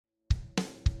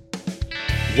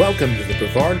Welcome to the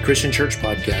Brevard Christian Church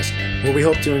Podcast, where we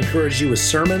hope to encourage you with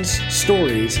sermons,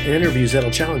 stories, and interviews that'll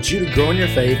challenge you to grow in your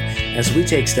faith as we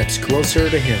take steps closer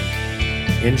to Him.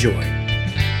 Enjoy.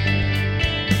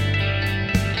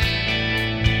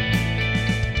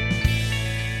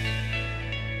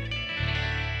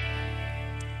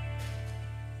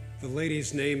 The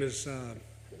lady's name is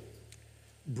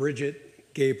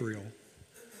Bridget Gabriel.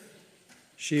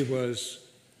 She was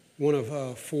one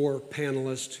of four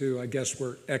panelists who I guess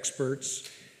were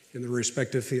experts in the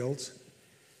respective fields.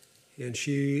 And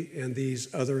she and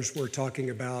these others were talking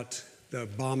about the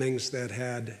bombings that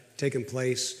had taken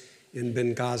place in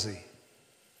Benghazi.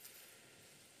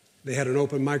 They had an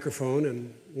open microphone,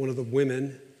 and one of the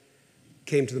women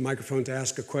came to the microphone to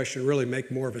ask a question, really make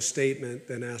more of a statement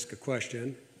than ask a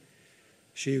question.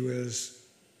 She was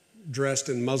dressed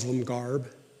in Muslim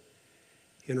garb,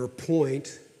 and her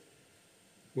point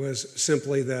was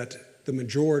simply that the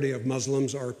majority of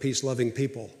Muslims are peace-loving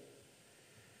people.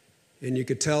 And you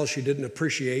could tell she didn't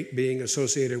appreciate being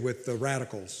associated with the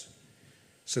radicals,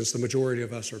 since the majority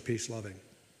of us are peace-loving.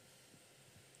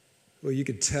 Well, you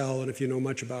could tell, and if you know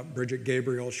much about Bridget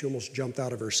Gabriel, she almost jumped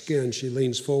out of her skin. She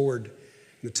leans forward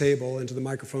in the table into the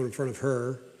microphone in front of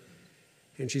her,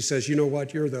 and she says, "You know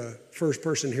what? You're the first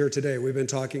person here today. We've been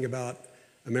talking about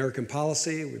American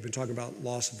policy. We've been talking about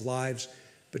loss of lives.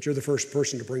 But you're the first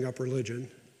person to bring up religion.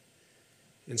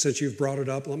 And since you've brought it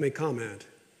up, let me comment."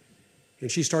 And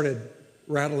she started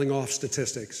rattling off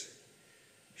statistics.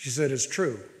 She said, "It's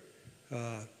true.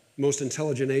 Most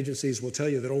intelligent agencies will tell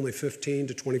you that only 15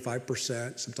 to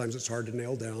 25%, sometimes it's hard to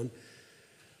nail down,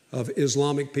 of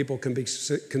Islamic people can be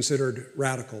considered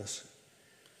radicals.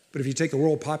 But if you take the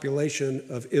world population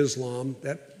of Islam,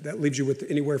 that leaves you with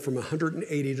anywhere from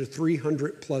 180 to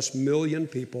 300 plus million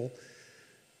people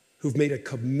who've made a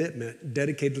commitment,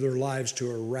 dedicated their lives to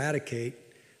eradicate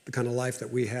the kind of life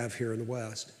that we have here in the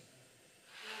West."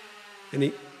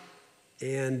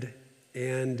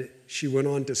 And she went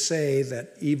on to say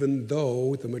that even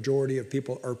though the majority of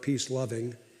people are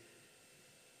peace-loving,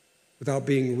 without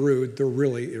being rude, they're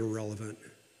really irrelevant.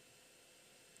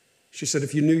 She said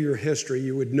if you knew your history,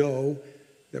 you would know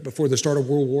that before the start of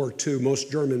World War II, most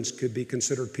Germans could be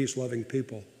considered peace-loving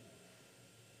people.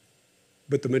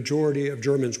 But the majority of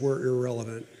Germans were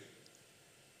irrelevant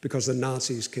because the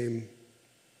Nazis came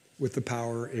with the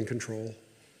power and control.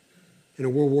 And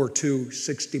in World War II,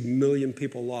 60 million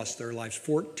people lost their lives,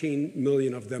 14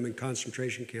 million of them in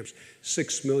concentration camps,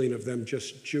 6 million of them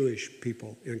just Jewish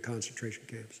people in concentration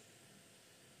camps.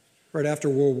 Right after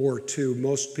World War II,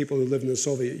 most people who lived in the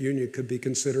Soviet Union could be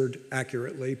considered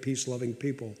accurately peace-loving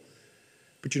people.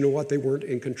 But you know what? They weren't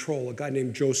in control. A guy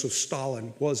named Joseph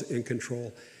Stalin was in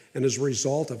control. And as a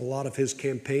result of a lot of his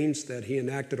campaigns that he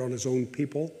enacted on his own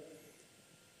people,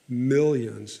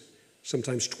 millions,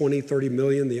 sometimes 20, 30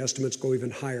 million, the estimates go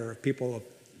even higher, of people,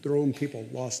 their own people,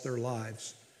 lost their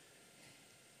lives.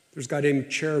 There's a guy named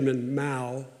Chairman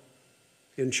Mao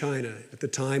in China. At the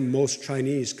time, most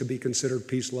Chinese could be considered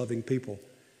peace-loving people.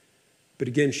 But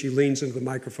again, she leans into the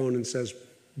microphone and says,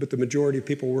 but the majority of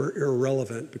people were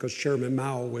irrelevant because Chairman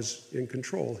Mao was in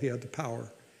control. He had the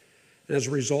power. And as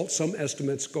a result, some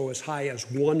estimates go as high as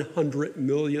 100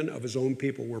 million of his own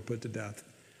people were put to death.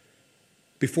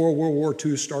 Before World War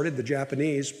II started, the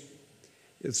Japanese,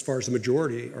 as far as the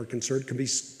majority are concerned, can be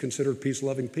considered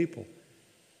peace-loving people.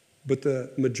 But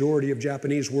the majority of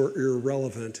Japanese were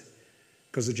irrelevant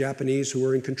because the Japanese, who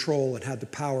were in control and had the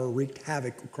power, wreaked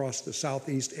havoc across the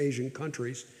Southeast Asian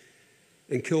countries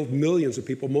and killed millions of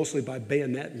people, mostly by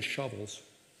bayonet and shovels.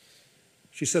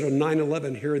 She said on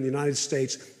 9/11 here in the United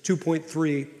States,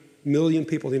 2.3 million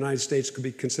people in the United States could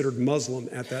be considered Muslim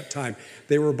at that time.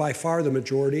 They were by far the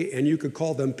majority, and you could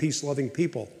call them peace-loving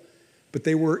people. But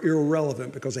they were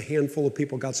irrelevant because a handful of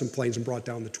people got some planes and brought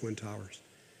down the Twin Towers.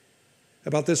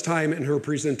 About this time in her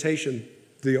presentation,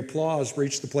 the applause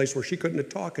reached the place where she couldn't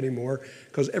talk anymore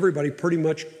because everybody pretty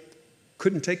much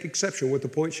couldn't take exception with the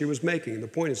point she was making. And the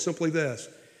point is simply this.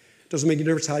 Doesn't make any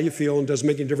difference how you feel and doesn't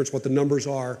make any difference what the numbers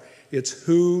are. It's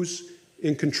who's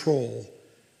in control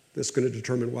that's going to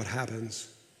determine what happens.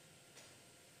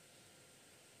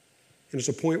 And it's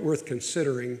a point worth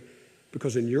considering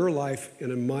because in your life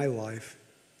and in my life,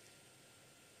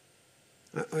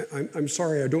 I'm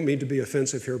sorry, I don't mean to be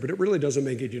offensive here, but it really doesn't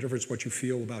make any difference what you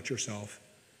feel about yourself.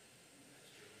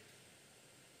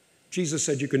 Jesus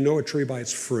said you can know a tree by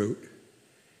its fruit.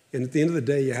 And at the end of the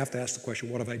day, you have to ask the question,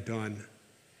 what have I done?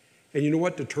 And you know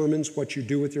what determines what you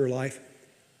do with your life?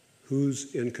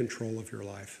 Who's in control of your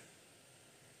life?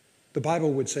 The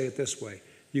Bible would say it this way.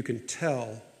 You can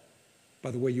tell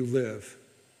by the way you live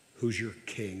who's your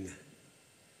king.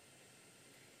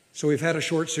 So we've had a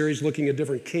short series looking at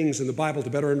different kings in the Bible to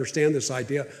better understand this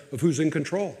idea of who's in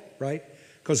control, right?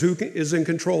 Because who is in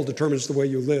control determines the way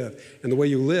you live. And the way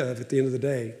you live, at the end of the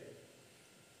day,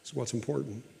 is what's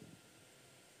important.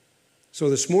 So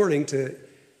this morning, to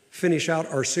finish out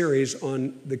our series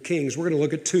on the kings, we're going to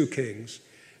look at two kings.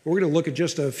 We're going to look at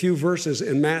just a few verses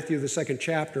in Matthew, the 2nd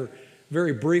chapter,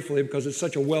 very briefly, because it's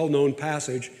such a well-known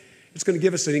passage. It's going to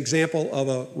give us an example of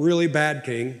a really bad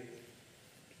king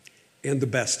and the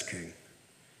best king.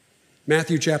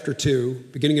 Matthew chapter 2,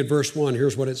 beginning at verse 1,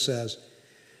 here's what it says.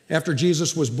 After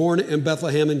Jesus was born in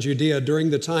Bethlehem in Judea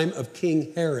during the time of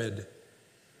King Herod,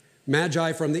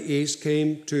 Magi from the east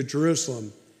came to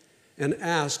Jerusalem and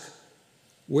asked,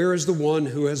 "Where is the one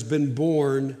who has been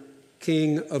born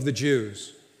King of the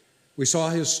Jews? We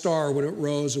saw his star when it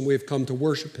rose, and we have come to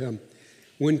worship him."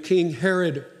 When King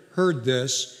Herod heard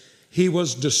this, he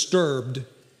was disturbed,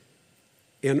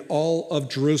 and all of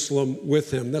Jerusalem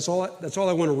with him. That's all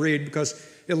I want to read, because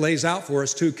it lays out for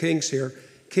us two kings here.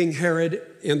 King Herod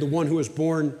and the one who was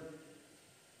born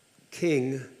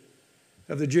King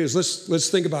of the Jews.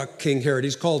 Let's think about King Herod.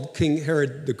 He's called King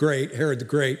Herod the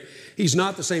Great. He's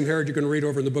not the same Herod you're going to read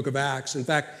over in the book of Acts. In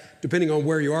fact, depending on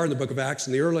where you are in the book of Acts,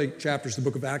 in the early chapters of the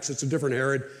book of Acts, it's a different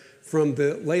Herod from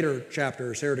the later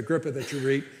chapters, Herod Agrippa, that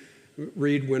you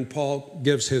read when Paul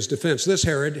gives his defense. This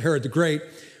Herod the Great,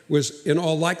 was in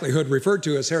all likelihood referred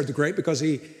to as Herod the Great because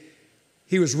he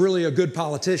was really a good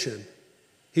politician.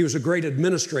 He was a great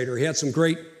administrator. He had some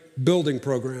great building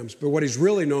programs. But what he's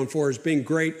really known for is being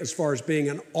great as far as being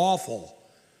an awful,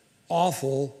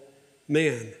 awful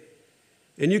man.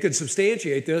 And you can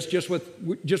substantiate this just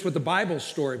with the Bible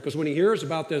story, because when he hears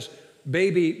about this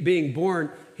baby being born,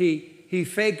 he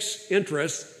fakes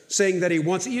interest, saying that he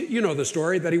wants, you know the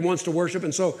story, that he wants to worship.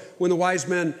 And so when the wise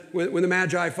men, when the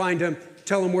Magi find him,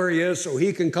 tell him where he is so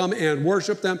he can come and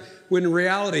worship them, when in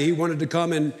reality he wanted to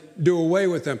come and do away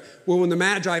with them. Well, when the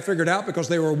Magi figured out, because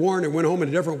they were warned and went home in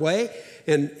a different way,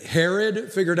 and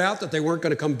Herod figured out that they weren't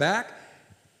going to come back,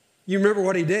 you remember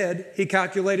what he did? He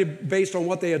calculated based on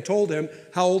what they had told him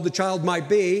how old the child might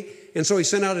be, and so he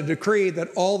sent out a decree that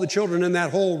all the children in that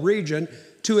whole region,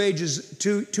 2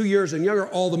 years and younger,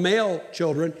 all the male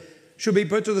children, should be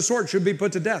put to the sword, should be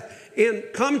put to death. And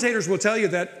commentators will tell you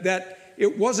that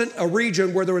it wasn't a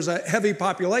region where there was a heavy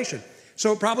population.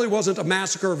 So it probably wasn't a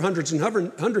massacre of hundreds and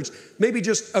hundreds, maybe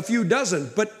just a few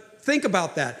dozen. But think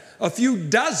about that. A few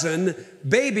dozen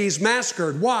babies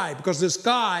massacred. Why? Because this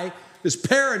guy is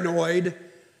paranoid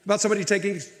about somebody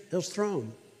taking his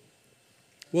throne.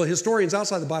 Well, historians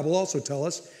outside the Bible also tell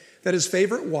us that his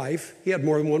favorite wife, he had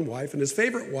more than one wife, and his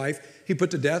favorite wife he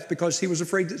put to death because he was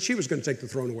afraid that she was going to take the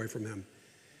throne away from him.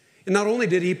 And not only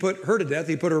did he put her to death,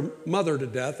 he put her mother to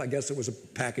death. I guess it was a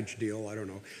package deal, I don't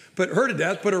know. Put her to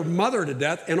death, put her mother to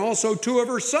death, and also 2 of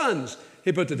her sons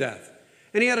he put to death.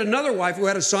 And he had another wife who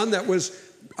had a son that was,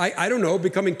 I don't know,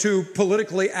 becoming too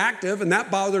politically active, and that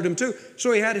bothered him too.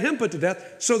 So he had him put to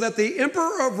death, so that the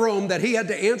emperor of Rome that he had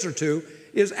to answer to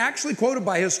is actually quoted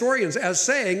by historians as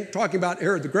saying, talking about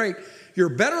Herod the Great, "You're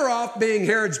better off being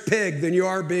Herod's pig than you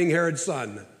are being Herod's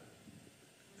son."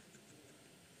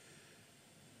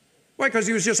 Why? Because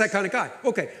he was just that kind of guy.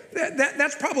 Okay,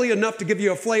 that's probably enough to give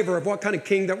you a flavor of what kind of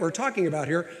king that we're talking about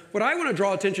here. What I want to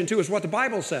draw attention to is what the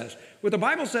Bible says. What the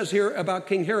Bible says here about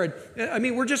King Herod, I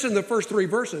mean, we're just in the first 3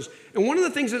 verses. And one of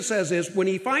the things it says is when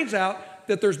he finds out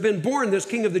that there's been born this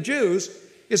king of the Jews,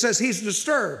 it says he's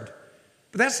disturbed.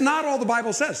 But that's not all the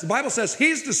Bible says. The Bible says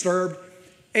he's disturbed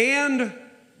and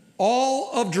all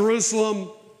of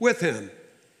Jerusalem with him.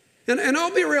 And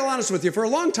I'll be real honest with you. For a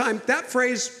long time, that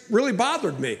phrase really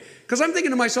bothered me. Because I'm thinking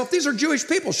to myself, these are Jewish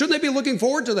people. Shouldn't they be looking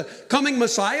forward to the coming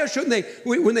Messiah? Shouldn't they,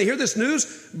 when they hear this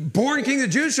news, born King of the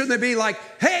Jews, shouldn't they be like,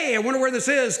 hey, I wonder where this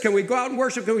is. Can we go out and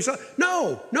worship? Can we?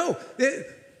 No.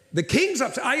 The king's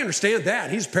upset. I understand that.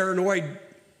 He's a paranoid,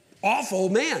 awful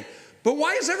man. But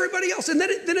why is everybody else? And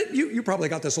then you probably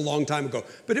got this a long time ago.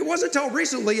 But it wasn't until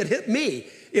recently it hit me.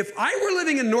 If I were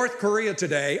living in North Korea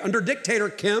today under dictator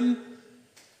Kim,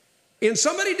 and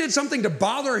somebody did something to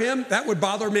bother him, that would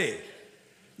bother me.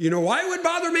 You know why it would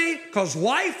bother me? Because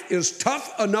life is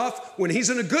tough enough when he's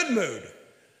in a good mood,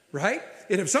 right?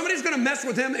 And if somebody's going to mess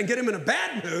with him and get him in a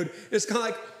bad mood, it's kind of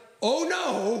like, oh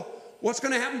no, what's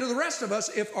going to happen to the rest of us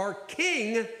if our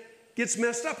king gets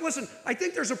messed up? Listen, I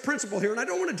think there's a principle here, and I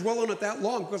don't want to dwell on it that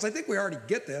long because I think we already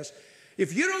get this.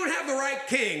 If you don't have the right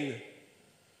king,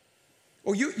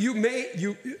 or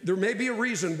there may be a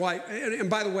reason why, and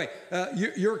by the way,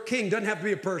 your king doesn't have to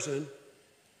be a person.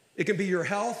 It can be your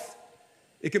health.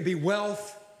 It can be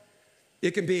wealth.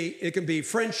 It can be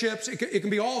friendships. It can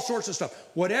be all sorts of stuff.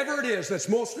 Whatever it is that's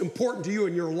most important to you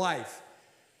in your life,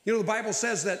 You know, the Bible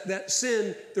says that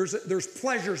sin, there's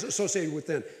pleasures associated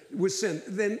with sin,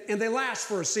 and they last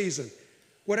for a season.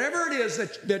 Whatever it is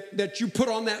that you put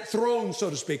on that throne, so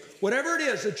to speak, whatever it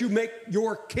is that you make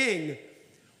your king,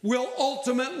 will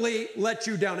ultimately let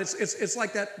you down. It's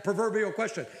like that proverbial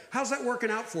question. How's that working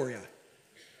out for you?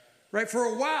 Right? For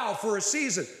a while, for a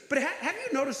season. But have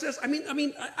you noticed this? I mean,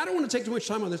 I don't want to take too much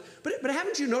time on this, but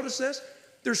haven't you noticed this?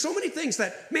 There's so many things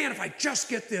that, man, if I just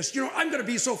get this, I'm going to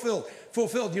be so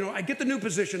fulfilled. I get the new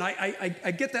position.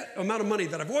 I get that amount of money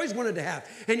that I've always wanted to have.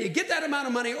 And you get that amount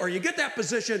of money, or you get that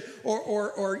position,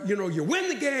 or you win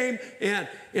the game, and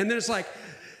then it's like,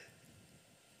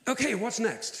 okay, what's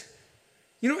next?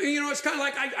 It's kind of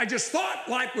like, I just thought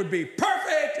life would be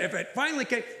perfect if it finally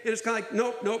came. And it's kind of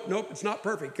like, nope, it's not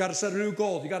perfect. You got to set a new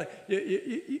goal. You got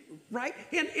to, right?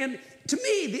 And to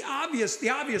me, the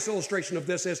obvious illustration of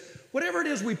this is whatever it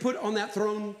is we put on that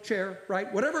throne chair,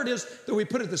 right? Whatever it is that we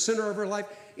put at the center of our life.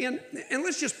 And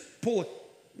let's just pull,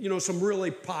 some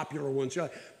really popular ones.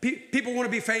 People want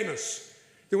to be famous.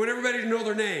 They want everybody to know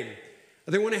their name.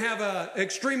 They want to have an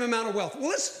extreme amount of wealth. Well,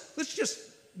 let's just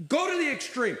go to the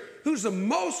extreme. Who's the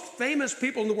most famous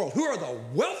people in the world? Who are the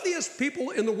wealthiest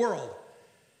people in the world?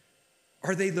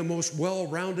 Are they the most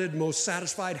well-rounded, most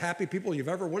satisfied, happy people you've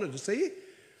ever wanted to see?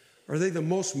 Are they the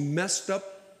most messed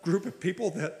up group of people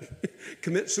that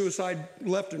commit suicide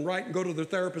left and right and go to their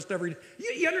therapist every day?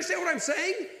 You understand what I'm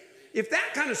saying? If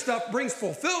that kind of stuff brings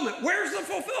fulfillment, where's the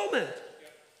fulfillment?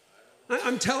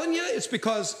 I'm telling you, it's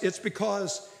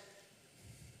because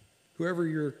whoever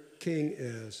your king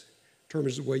is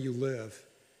determines the way you live.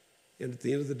 And at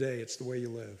the end of the day, it's the way you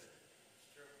live.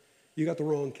 You got the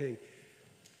wrong king.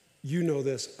 You know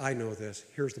this, I know this.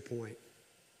 Here's the point.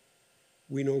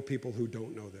 We know people who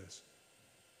don't know this.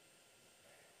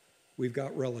 We've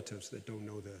got relatives that don't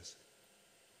know this.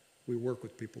 We work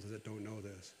with people that don't know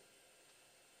this.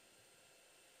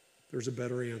 There's a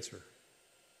better answer.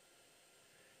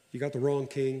 You got the wrong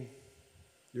king,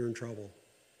 you're in trouble.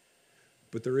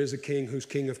 But there is a king who's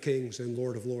King of Kings and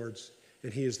Lord of Lords.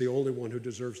 And he is the only one who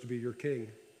deserves to be your king.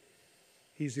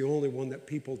 He's the only one that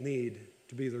people need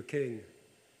to be their king.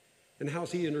 And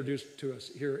how's he introduced to us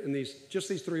here in these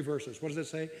 3 verses? What does it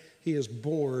say? He is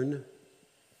born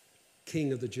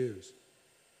King of the Jews.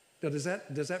 Now, does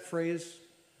that phrase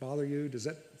bother you? Does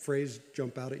that phrase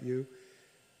jump out at you?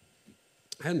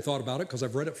 I hadn't thought about it because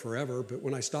I've read it forever, but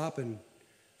when I stop and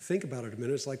think about it a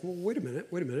minute, it's like, well, wait a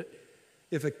minute.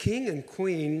 If a king and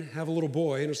queen have a little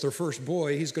boy, and it's their first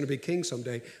boy, he's going to be king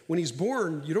someday. When he's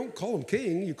born, you don't call him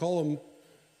king, you call him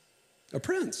a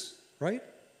prince, right?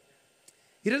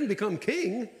 He doesn't become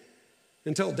king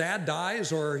until dad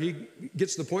dies, or he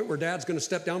gets to the point where dad's going to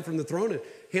step down from the throne and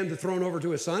hand the throne over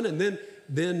to his son, and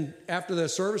then after the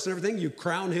service and everything, you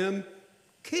crown him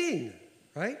king,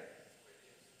 right?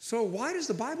 So why does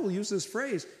the Bible use this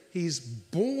phrase, he's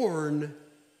born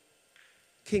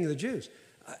King of the Jews?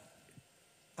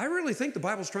 I really think the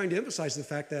Bible's trying to emphasize the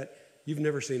fact that you've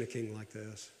never seen a king like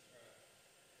this.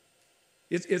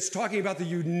 It's talking about the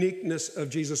uniqueness of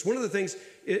Jesus. One of the things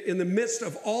in the midst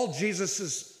of all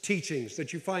Jesus's teachings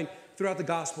that you find throughout the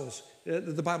Gospels,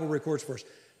 that the Bible records for us,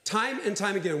 time and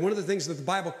time again, one of the things that the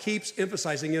Bible keeps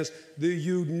emphasizing is the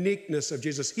uniqueness of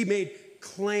Jesus. He made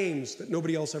claims that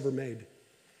nobody else ever made.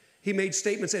 He made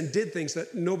statements and did things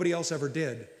that nobody else ever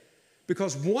did.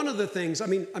 Because one of the things,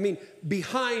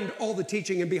 behind all the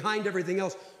teaching and behind everything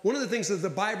else, one of the things that the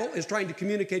Bible is trying to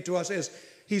communicate to us is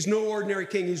he's no ordinary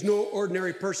king. He's no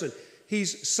ordinary person.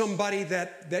 He's somebody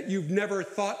that you've never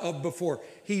thought of before.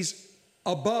 He's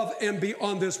above and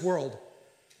beyond this world.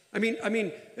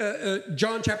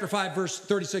 John chapter 5, verse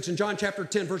 36, and John chapter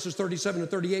 10, verses 37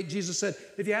 and 38, Jesus said,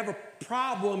 if you have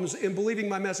problems in believing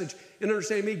my message and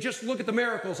understanding me, just look at the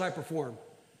miracles I perform.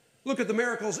 Look at the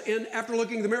miracles, and after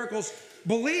looking at the miracles,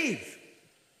 believe.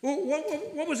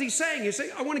 What was he saying? He's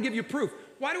saying, I want to give you proof.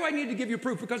 Why do I need to give you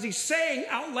proof? Because he's saying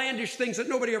outlandish things that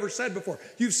nobody ever said before.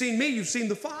 You've seen me, you've seen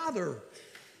the Father.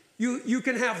 You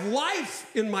can have life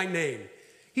in my name.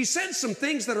 He said some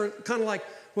things that are kind of like,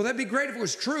 well, that'd be great if it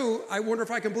was true. I wonder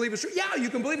if I can believe it's true. Yeah, you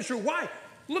can believe it's true. Why?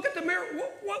 Look at the miracle.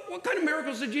 What kind of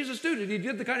miracles did Jesus do?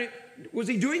 Was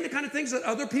he doing the kind of things that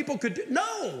other people could do?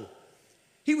 No.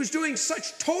 He was doing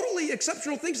such totally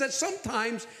exceptional things that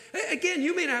sometimes, again,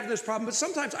 you may not have this problem, but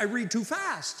sometimes I read too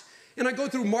fast. And I go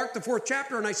through Mark, the 4th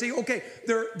chapter, and I see, okay,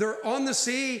 they're on the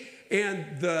sea,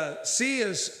 and the sea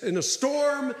is in a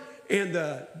storm, and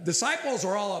the disciples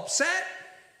are all upset,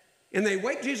 and they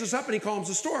wake Jesus up, and he calms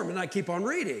the storm, and I keep on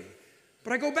reading.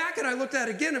 But I go back and I looked at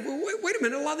it again, and wait a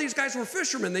minute, a lot of these guys were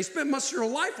fishermen. They spent much of their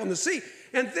life on the sea,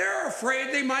 and they're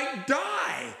afraid they might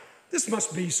die. this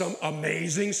must be some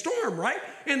amazing storm, right?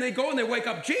 And they go and they wake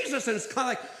up Jesus, and it's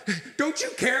kind of like, don't you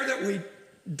care that we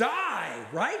die,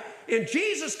 right? And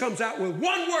Jesus comes out with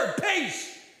one word,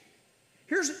 peace.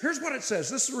 Here's what it says.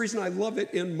 This is the reason I love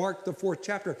it in Mark, the 4th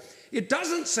chapter. It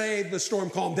doesn't say the storm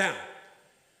calmed down.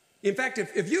 In fact,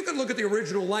 if you could look at the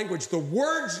original language, the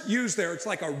words used there, it's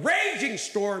like a raging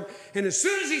storm. And as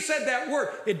soon as he said that word,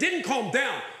 it didn't calm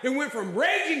down. It went from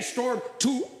raging storm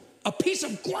to a piece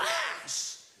of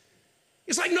glass.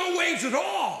 It's like no waves at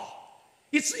all.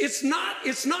 It's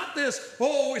not this,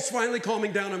 oh, it's finally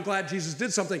calming down, I'm glad Jesus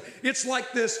did something. It's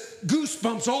like this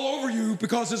goosebumps all over you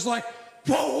because it's like,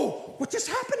 whoa, what just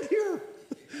happened here?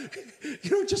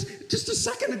 Just a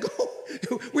second ago,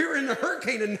 we were in a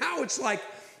hurricane, and now it's like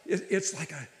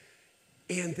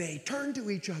and they turn to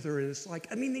each other, and it's like,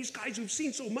 these guys who've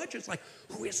seen so much, it's like,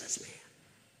 who is this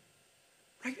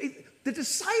man? Right? The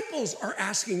disciples are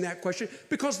asking that question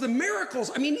because the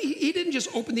miracles, he didn't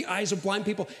just open the eyes of blind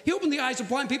people. He opened the eyes of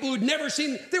blind people who'd never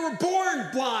seen, they were born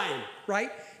blind,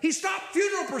 right? He stopped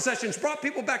funeral processions, brought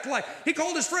people back to life. He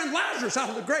called his friend Lazarus out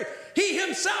of the grave. He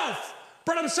himself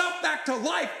brought himself back to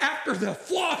life after the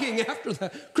flogging, after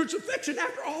the crucifixion,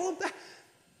 after all of that.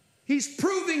 He's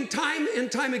proving time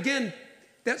and time again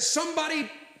that somebody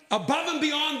above and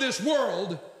beyond this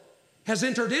world has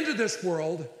entered into this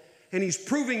world, and he's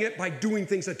proving it by doing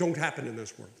things that don't happen in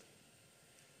this world.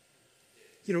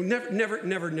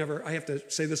 Never, I have to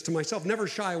say this to myself, never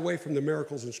shy away from the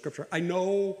miracles in Scripture. I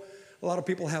know a lot of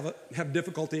people have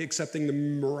difficulty accepting the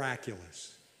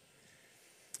miraculous.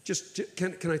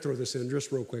 Can I throw this in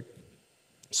just real quick?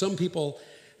 Some people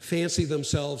fancy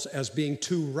themselves as being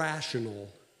too rational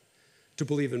to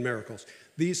believe in miracles.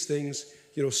 These things,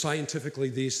 scientifically,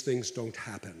 these things don't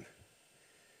happen.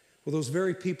 Well, those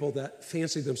very people that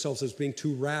fancy themselves as being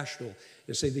too rational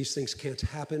and say these things can't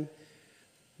happen,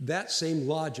 that same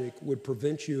logic would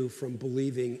prevent you from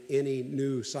believing any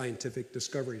new scientific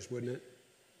discoveries, wouldn't it?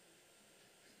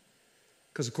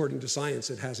 Because according to science,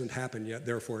 it hasn't happened yet,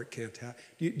 therefore it can't happen.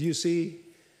 Do you see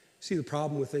the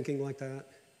problem with thinking like that?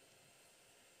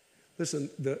 Listen,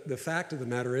 the fact of the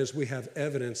matter is we have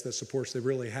evidence that supports they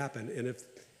really happen, and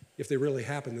if they really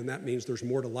happen, then that means there's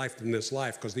more to life than this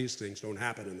life, because these things don't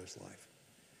happen in this life,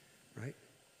 right?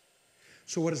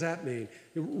 So what does that mean?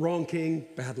 Wrong king,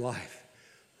 bad life.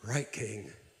 Right king,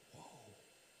 whoa.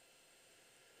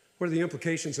 What are the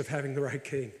implications of having the right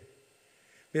king?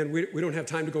 Man, we don't have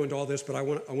time to go into all this, but I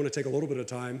want to take a little bit of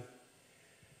time.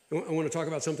 I want to talk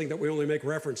about something that we only make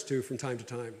reference to from time to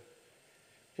time.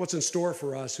 What's in store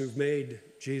for us who've made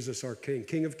Jesus our King?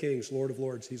 King of kings, Lord of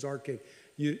lords, he's our King.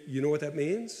 You know what that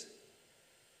means?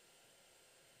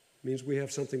 It means we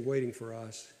have something waiting for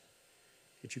us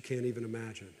that you can't even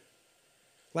imagine.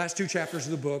 Last 2 chapters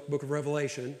of the book of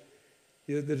Revelation,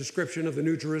 the description of the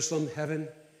New Jerusalem, heaven.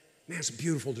 Man, it's a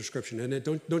beautiful description, isn't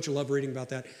it? Don't you love reading about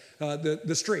that?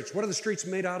 The streets, what are the streets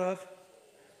made out of?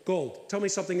 Gold. Tell me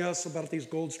something else about these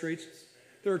gold streets.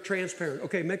 They're transparent.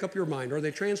 Okay, make up your mind. Are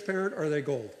they transparent or are they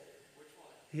gold? Which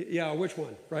one? Yeah, which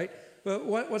one, right? But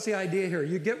what's the idea here?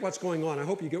 You get what's going on. I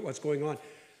hope you get what's going on.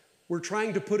 We're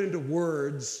trying to put into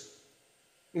words,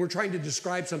 and we're trying to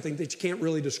describe something that you can't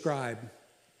really describe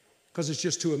because it's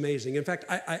just too amazing. In fact,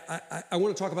 I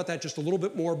want to talk about that just a little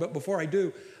bit more, but before I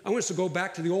do, I want us to go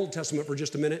back to the Old Testament for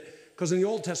just a minute, because in the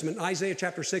Old Testament, in Isaiah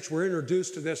chapter 6, we're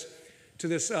introduced to this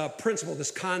principle, this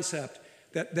concept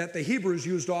that the Hebrews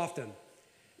used often.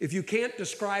 If you can't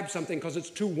describe something because it's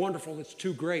too wonderful, it's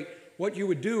too great, what you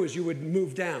would do is you would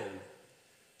move down.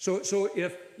 So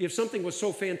if something was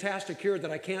so fantastic here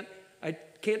that I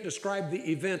can't describe the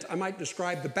event, I might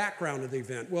describe the background of the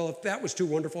event. Well, if that was too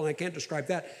wonderful and I can't describe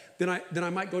that, then I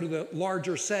might go to the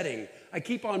larger setting. I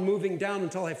keep on moving down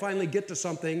until I finally get to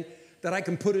something that I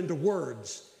can put into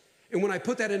words. And when I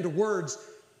put that into words,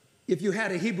 if you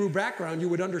had a Hebrew background, you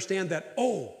would understand that,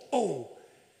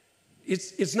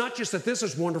 it's not just that this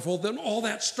is wonderful, then all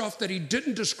that stuff that he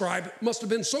didn't describe must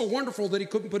have been so wonderful that he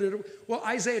couldn't put it. Well,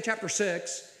 Isaiah chapter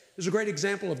 6 is a great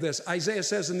example of this. Isaiah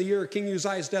says, in the year of King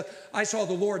Uzziah's death, I saw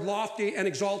the Lord lofty and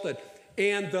exalted,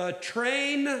 and the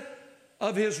train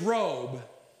of his robe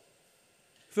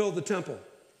filled the temple.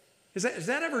 Has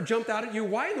that ever jumped out at you?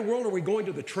 Why in the world are we going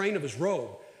to the train of his robe?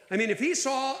 I mean, if he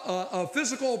saw a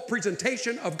physical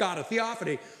presentation of God, a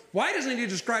theophany, why doesn't he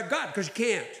describe God? Because you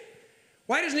can't.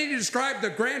 Why doesn't he describe the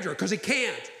grandeur? Because he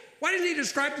can't. Why doesn't he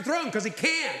describe the throne? Because he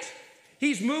can't.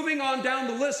 He's moving on down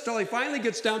the list till he finally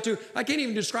gets down to, I can't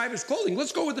even describe his clothing.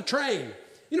 Let's go with the train.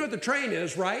 You know what the train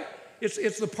is, right?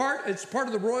 It's part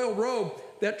of the royal robe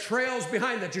that trails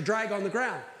behind, that you drag on the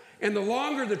ground. And the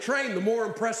longer the train, the more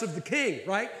impressive the king,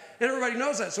 right? And everybody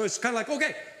knows that. So it's kind of like,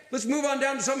 okay, let's move on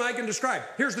down to something I can describe.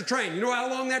 Here's the train. You know how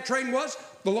long that train was?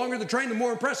 The longer the train, the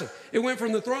more impressive. It went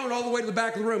from the throne all the way to the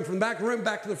back of the room, from the back of the room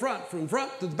back to the front, from the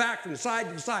front to the back, from the side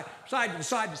to the side, side to the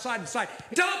side, to the side to the side,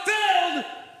 until it filled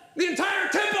the entire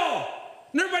temple.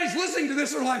 And everybody's listening to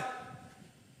this, they're like,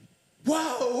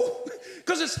 whoa.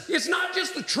 Because it's not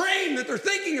just the train that they're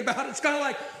thinking about. It's kind of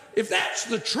like, if that's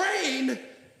the train,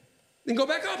 then go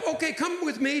back up. Okay, come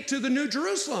with me to the New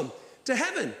Jerusalem, to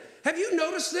heaven. Have you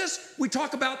noticed this? We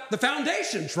talk about the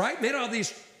foundations, right? Made out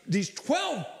of these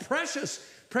 12 precious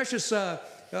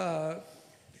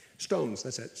stones.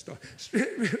 That's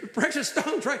it. Precious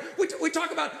stones, right? We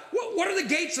talk about, what are the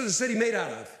gates of the city made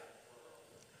out of?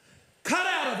 Cut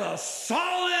out of a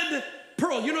solid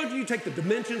pearl. You know, you take the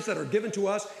dimensions that are given to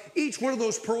us, each one of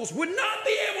those pearls would not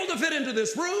be able to fit into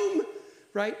this room,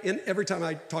 right? And every time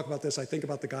I talk about this, I think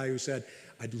about the guy who said,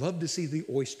 I'd love to see the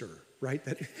oyster, right?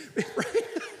 Right?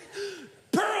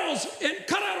 Pearls and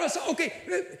cut out of us. Okay,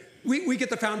 we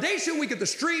get the foundation, we get the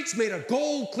streets made of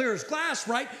gold, clear as glass,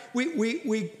 right?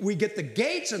 We get the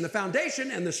gates and the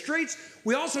foundation and the streets.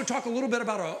 We also talk a little bit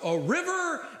about a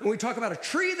river, and we talk about a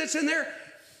tree that's in there.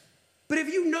 But if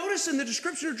you notice in the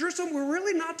description of Jerusalem, we're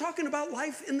really not talking about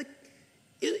life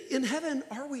in heaven,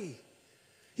 are we?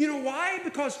 You know why?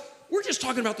 Because we're just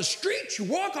talking about the streets you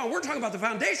walk on. We're talking about the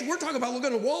foundation. We're talking about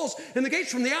looking at the walls and the gates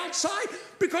from the outside,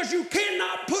 because you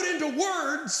cannot put into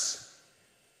words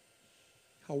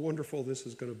how wonderful this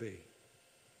is going to be.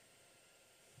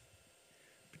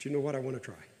 But you know what? I want to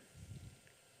try.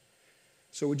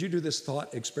 So would you do this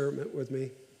thought experiment with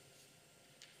me?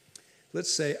 Let's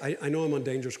say, I know I'm on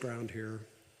dangerous ground here,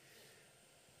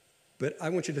 but I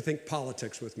want you to think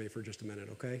politics with me for just a minute,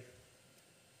 okay?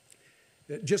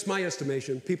 Just my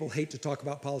estimation, people hate to talk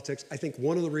about politics. I think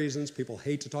one of the reasons people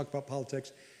hate to talk about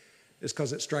politics is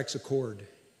because it strikes a chord.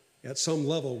 At some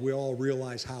level, we all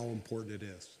realize how important it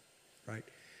is, right?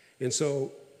 And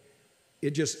so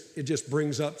it just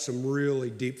brings up some really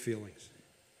deep feelings.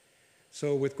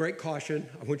 So with great caution,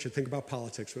 I want you to think about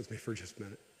politics with me for just a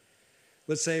minute.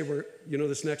 Let's say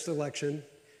this next election,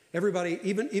 everybody,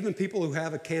 even people who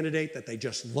have a candidate that they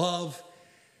just love,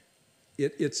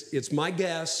 it's my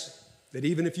guess that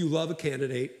even if you love a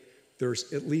candidate,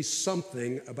 there's at least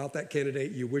something about that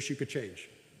candidate you wish you could change,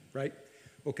 right?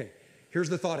 Okay, here's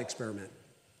the thought experiment.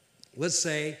 Let's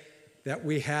say that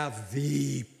we have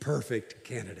the perfect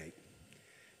candidate.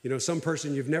 You know, some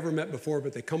person you've never met before,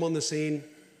 but they come on the scene,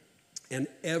 and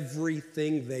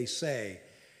everything they say,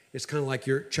 it's kind of like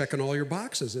you're checking all your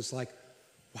boxes. It's like,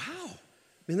 wow,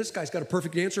 I mean, this guy's got a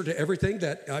perfect answer to everything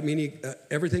that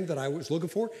I was looking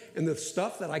for. And the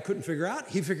stuff that I couldn't figure out,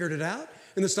 he figured it out.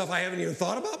 And the stuff I haven't even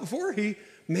thought about before,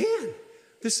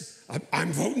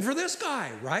 I'm voting for this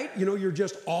guy, right? You know, you're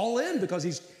just all in because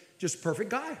he's just a perfect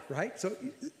guy, right? So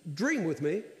dream with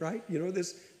me, right? You know,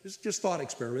 this is just thought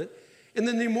experiment. And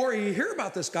then the more you hear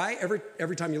about this guy,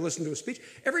 every time you listen to a speech,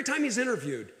 every time he's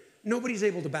interviewed, nobody's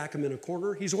able to back him in a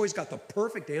corner. He's always got the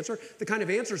perfect answer, the kind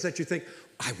of answers that you think,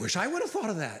 I wish I would have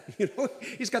thought of that. You know,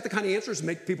 he's got the kind of answers that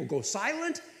make people go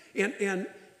silent, and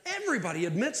everybody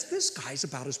admits this guy's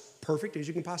about as perfect as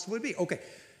you can possibly be. Okay,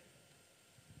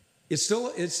 he's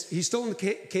still on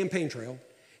the campaign trail,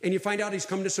 and you find out he's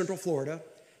coming to Central Florida,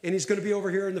 and he's going to be over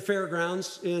here in the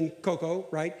fairgrounds in Cocoa,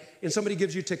 right? And somebody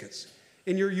gives you tickets,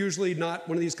 and you're usually not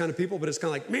one of these kind of people, but it's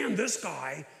kind of like, man, this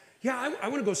guy. Yeah, I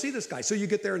want to go see this guy. So you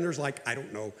get there and there's like, I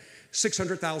don't know,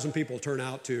 600,000 people turn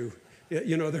out to,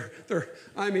 you know, they're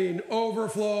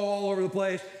overflow all over the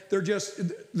place.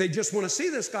 They just want to see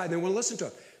this guy. They want to listen to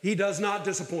him. He does not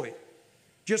disappoint.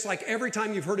 Just like every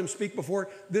time you've heard him speak before,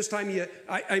 this time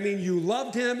you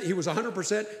loved him. He was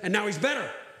 100%, and now he's better.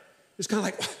 It's kind of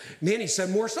like, man, he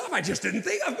said more stuff I just didn't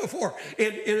think of before.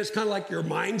 And it's kind of like your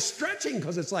mind's stretching,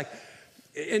 because it's like,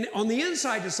 and on the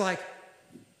inside, it's like,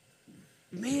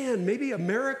 man, maybe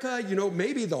America, you know,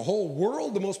 maybe the whole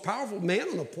world, the most powerful man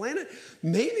on the planet,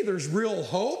 maybe there's real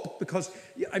hope, because,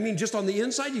 I mean, just on the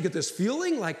inside, you get this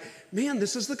feeling like, man,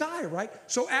 this is the guy, right?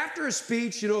 So after his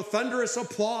speech, you know, thunderous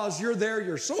applause, you're there,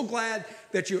 you're so glad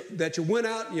that you went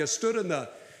out and you stood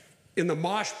in the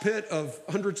mosh pit of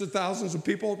hundreds of thousands of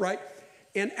people, right?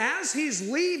 And as he's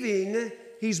leaving,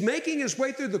 he's making his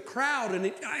way through the crowd, and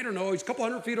he's a couple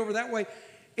hundred feet over that way,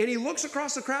 and he looks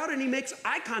across the crowd and he makes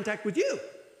eye contact with you.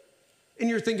 And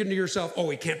you're thinking to yourself, oh,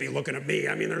 he can't be looking at me.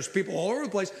 I mean, there's people all over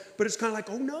the place. But it's kind of like,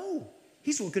 oh, no,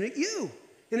 he's looking at you.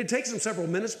 And it takes him several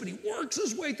minutes, but he works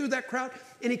his way through that crowd,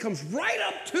 and he comes right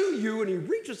up to you, and he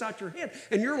reaches out your hand.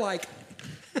 And you're like,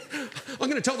 I'm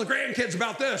going to tell the grandkids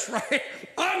about this, right?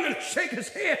 I'm going to shake his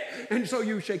hand. And so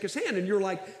you shake his hand, and you're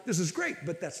like, this is great.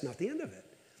 But that's not the end of it.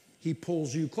 He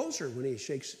pulls you closer when he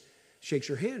shakes shakes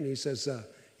your hand, and he says,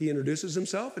 he introduces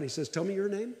himself, and he says, tell me your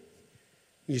name.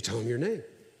 And you tell him your name.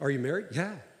 Are you married?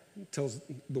 Yeah. He tells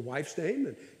the wife's name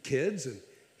and kids, and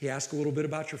he asks a little bit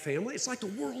about your family. It's like the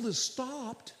world has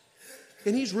stopped,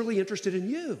 and he's really interested in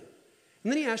you.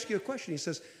 And then he asks you a question. He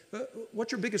says,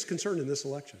 what's your biggest concern in this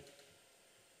election?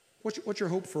 What's your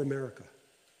hope for America?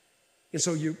 And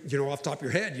so you know, off the top of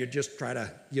your head, you just try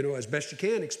to, as best you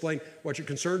can, explain what you're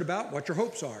concerned about, what your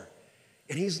hopes are.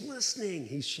 And he's listening.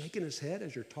 He's shaking his head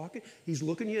as you're talking. He's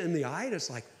looking you in the eye, and it's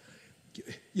like,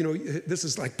 this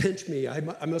is like, pinch me.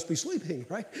 I must be sleeping,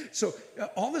 right? So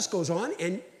all this goes on,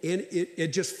 and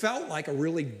it just felt like a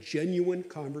really genuine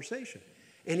conversation.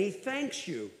 And he thanks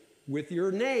you with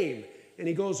your name. And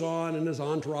he goes on, and his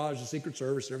entourage, the Secret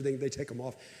Service and everything, they take him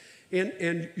off.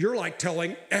 And you're like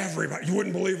telling everybody, you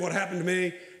wouldn't believe what happened to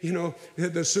me.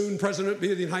 The soon President of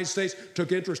the United States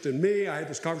took interest in me. I had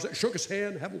this conversation, shook his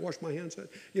hand, haven't washed my hands,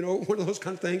 one of those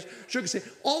kind of things. Shook his hand,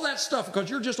 all that stuff, because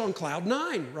you're just on cloud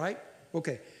nine, right?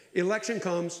 Okay, election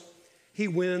comes. He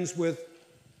wins with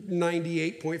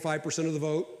 98.5% of the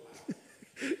vote.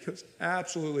 It's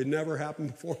absolutely never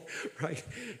happened before, right?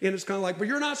 And it's kind of like, but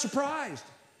you're not surprised,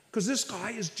 because this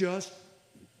guy is just,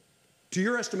 to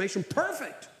your estimation,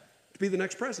 perfect to be the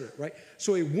next president, right?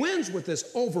 So he wins with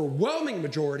this overwhelming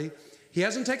majority. He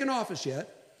hasn't taken office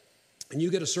yet, and you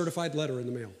get a certified letter in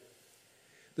the mail.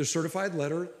 The certified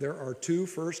letter, there are 2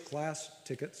 first-class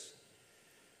tickets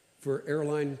for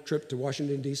airline trip to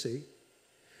Washington, D.C.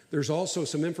 There's also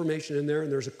some information in there,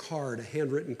 and there's a card, a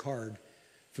handwritten card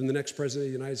from the next president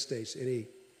of the United States. And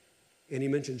he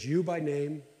mentions you by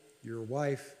name, your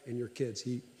wife, and your kids.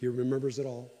 He remembers it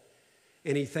all.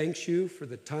 And he thanks you for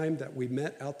the time that we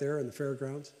met out there in the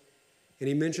fairgrounds. And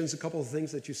he mentions a couple of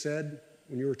things that you said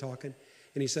when you were talking.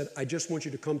 And he said, I just want you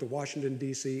to come to Washington,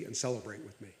 D.C. and celebrate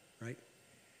with me, right?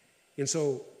 And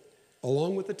so,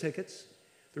 along with the tickets,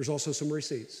 there's also some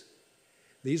receipts.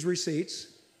 These receipts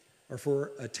are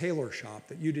for a tailor shop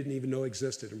that you didn't even know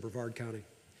existed in Brevard County.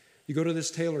 You go to this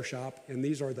tailor shop, and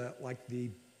these are the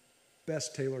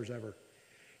best tailors ever.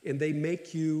 And they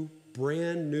make you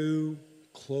brand new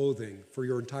clothing for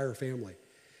your entire family.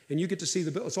 And you get to see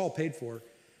the bill. It's all paid for.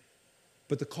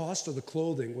 But the cost of the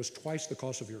clothing was twice the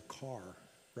cost of your car,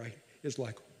 right? It's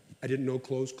like, I didn't know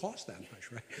clothes cost that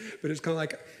much, right? But it's kind of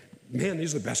like, man,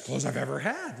 these are the best clothes I've ever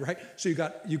had, right? So you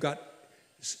got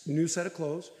new set of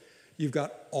clothes. You've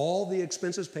got all the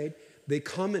expenses paid. They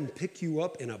come and pick you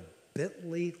up in a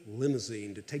Bentley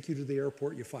limousine to take you to the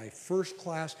airport. You fly first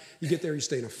class. You get there, you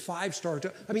stay in a 5-star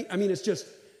hotel. I mean, it's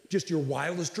just your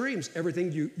wildest dreams.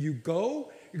 Everything you go,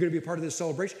 you're going to be a part of this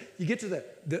celebration. You get to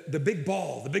the big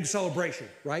ball, the big celebration,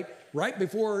 right? Right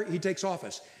before he takes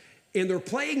office. And they're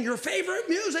playing your favorite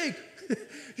music.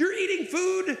 You're eating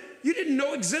food you didn't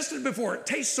know existed before. It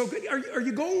tastes so good. Are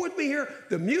you going with me here?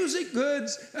 The music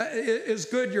is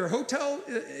good. Your hotel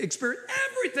experience,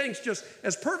 everything's just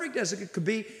as perfect as it could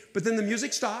be. But then the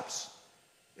music stops,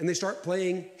 and they start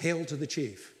playing Hail to the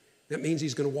Chief. That means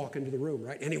he's going to walk into the room,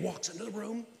 right? And he walks into the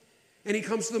room, and he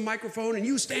comes to the microphone, and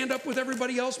you stand up with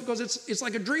everybody else because it's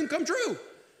like a dream come true.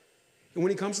 And when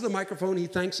he comes to the microphone, he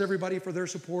thanks everybody for their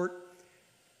support.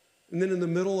 And then in the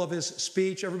middle of his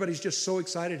speech, everybody's just so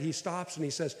excited. He stops and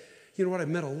he says, you know what, I've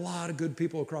met a lot of good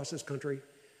people across this country,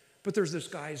 but there's this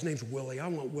guy, his name's Willie. I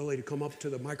want Willie to come up to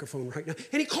the microphone right now.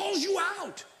 And he calls you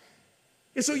out.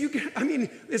 And so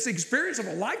it's the experience of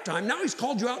a lifetime. Now he's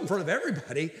called you out in front of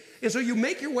everybody. And so you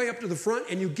make your way up to the front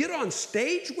and you get on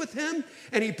stage with him,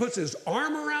 and he puts his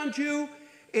arm around you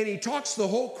and he talks to the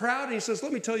whole crowd and he says,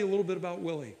 let me tell you a little bit about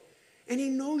Willie. And he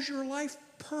knows your life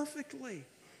perfectly.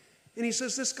 And he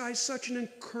says, this guy's such an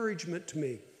encouragement to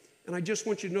me. And I just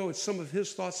want you to know it's some of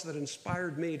his thoughts that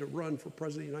inspired me to run for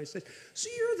president of the United States. So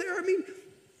you're there.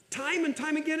 Time and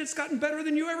time again, it's gotten better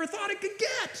than you ever thought it could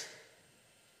get.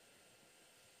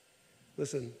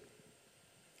 Listen,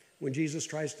 when Jesus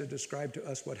tries to describe to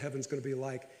us what heaven's going to be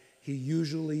like, he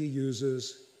usually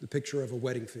uses the picture of a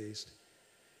wedding feast.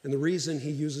 And the reason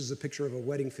he uses the picture of a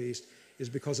wedding feast is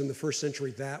because in the first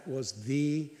century, that was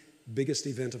the biggest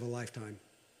event of a lifetime.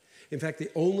 In fact,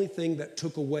 the only thing that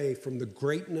took away from the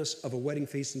greatness of a wedding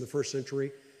feast in the first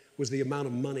century was the amount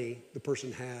of money the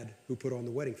person had who put on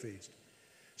the wedding feast.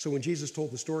 So when Jesus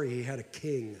told the story, he had a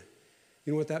king.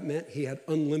 You know what that meant? He had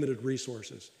unlimited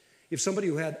resources. If somebody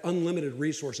who had unlimited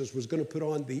resources was going to put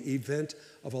on the event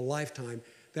of a lifetime,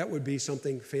 that would be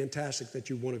something fantastic that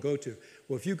you want to go to.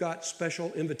 Well, if you got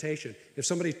special invitation, if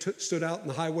somebody stood out in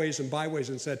the highways and byways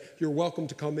and said, you're welcome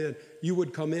to come in, you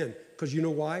would come in. Because you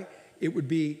know why? It would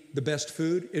be the best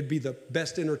food. It'd be the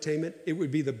best entertainment. It would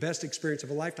be the best experience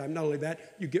of a lifetime. Not only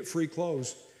that, you get free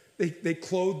clothes. They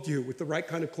clothed you with the right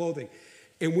kind of clothing.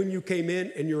 And when you came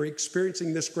in and you're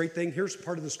experiencing this great thing, here's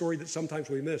part of the story that sometimes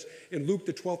we miss. In Luke,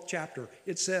 the 12th chapter,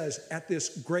 it says, at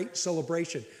this great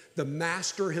celebration, the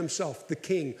master himself, the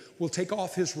king, will take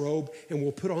off his robe and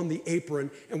will put on the apron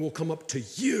and will come up to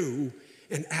you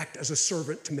and act as a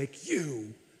servant to make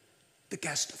you the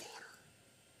guest of honor.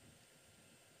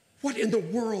 What in the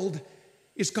world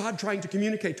is God trying to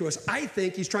communicate to us? I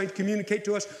think he's trying to communicate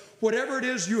to us, whatever it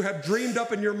is you have dreamed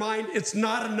up in your mind, it's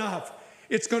not enough.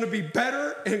 It's going to be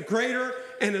better and greater,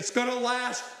 and it's going to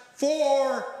last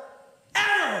forever.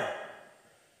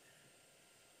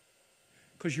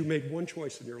 Because you made one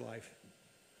choice in your life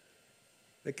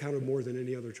that counted more than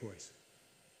any other choice.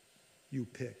 You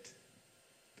picked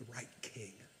the right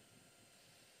king.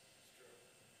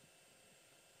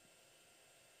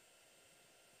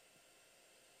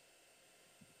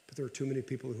 But there are too many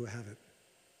people who haven't.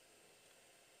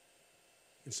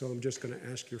 And so I'm just going to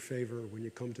ask your favor when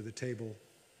you come to the table.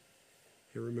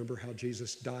 You remember how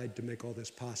Jesus died to make all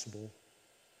this possible.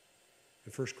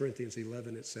 In 1 Corinthians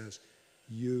 11, it says,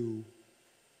 you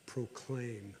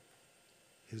proclaim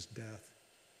his death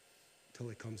till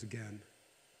he comes again.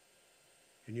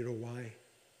 And you know why?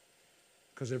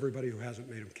 Because everybody who hasn't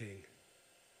made him king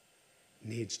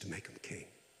needs to make him king.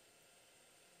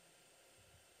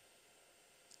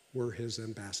 We're his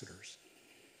ambassadors.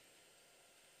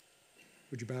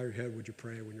 Would you bow your head? Would you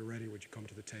pray? When you're ready, would you come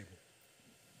to the table?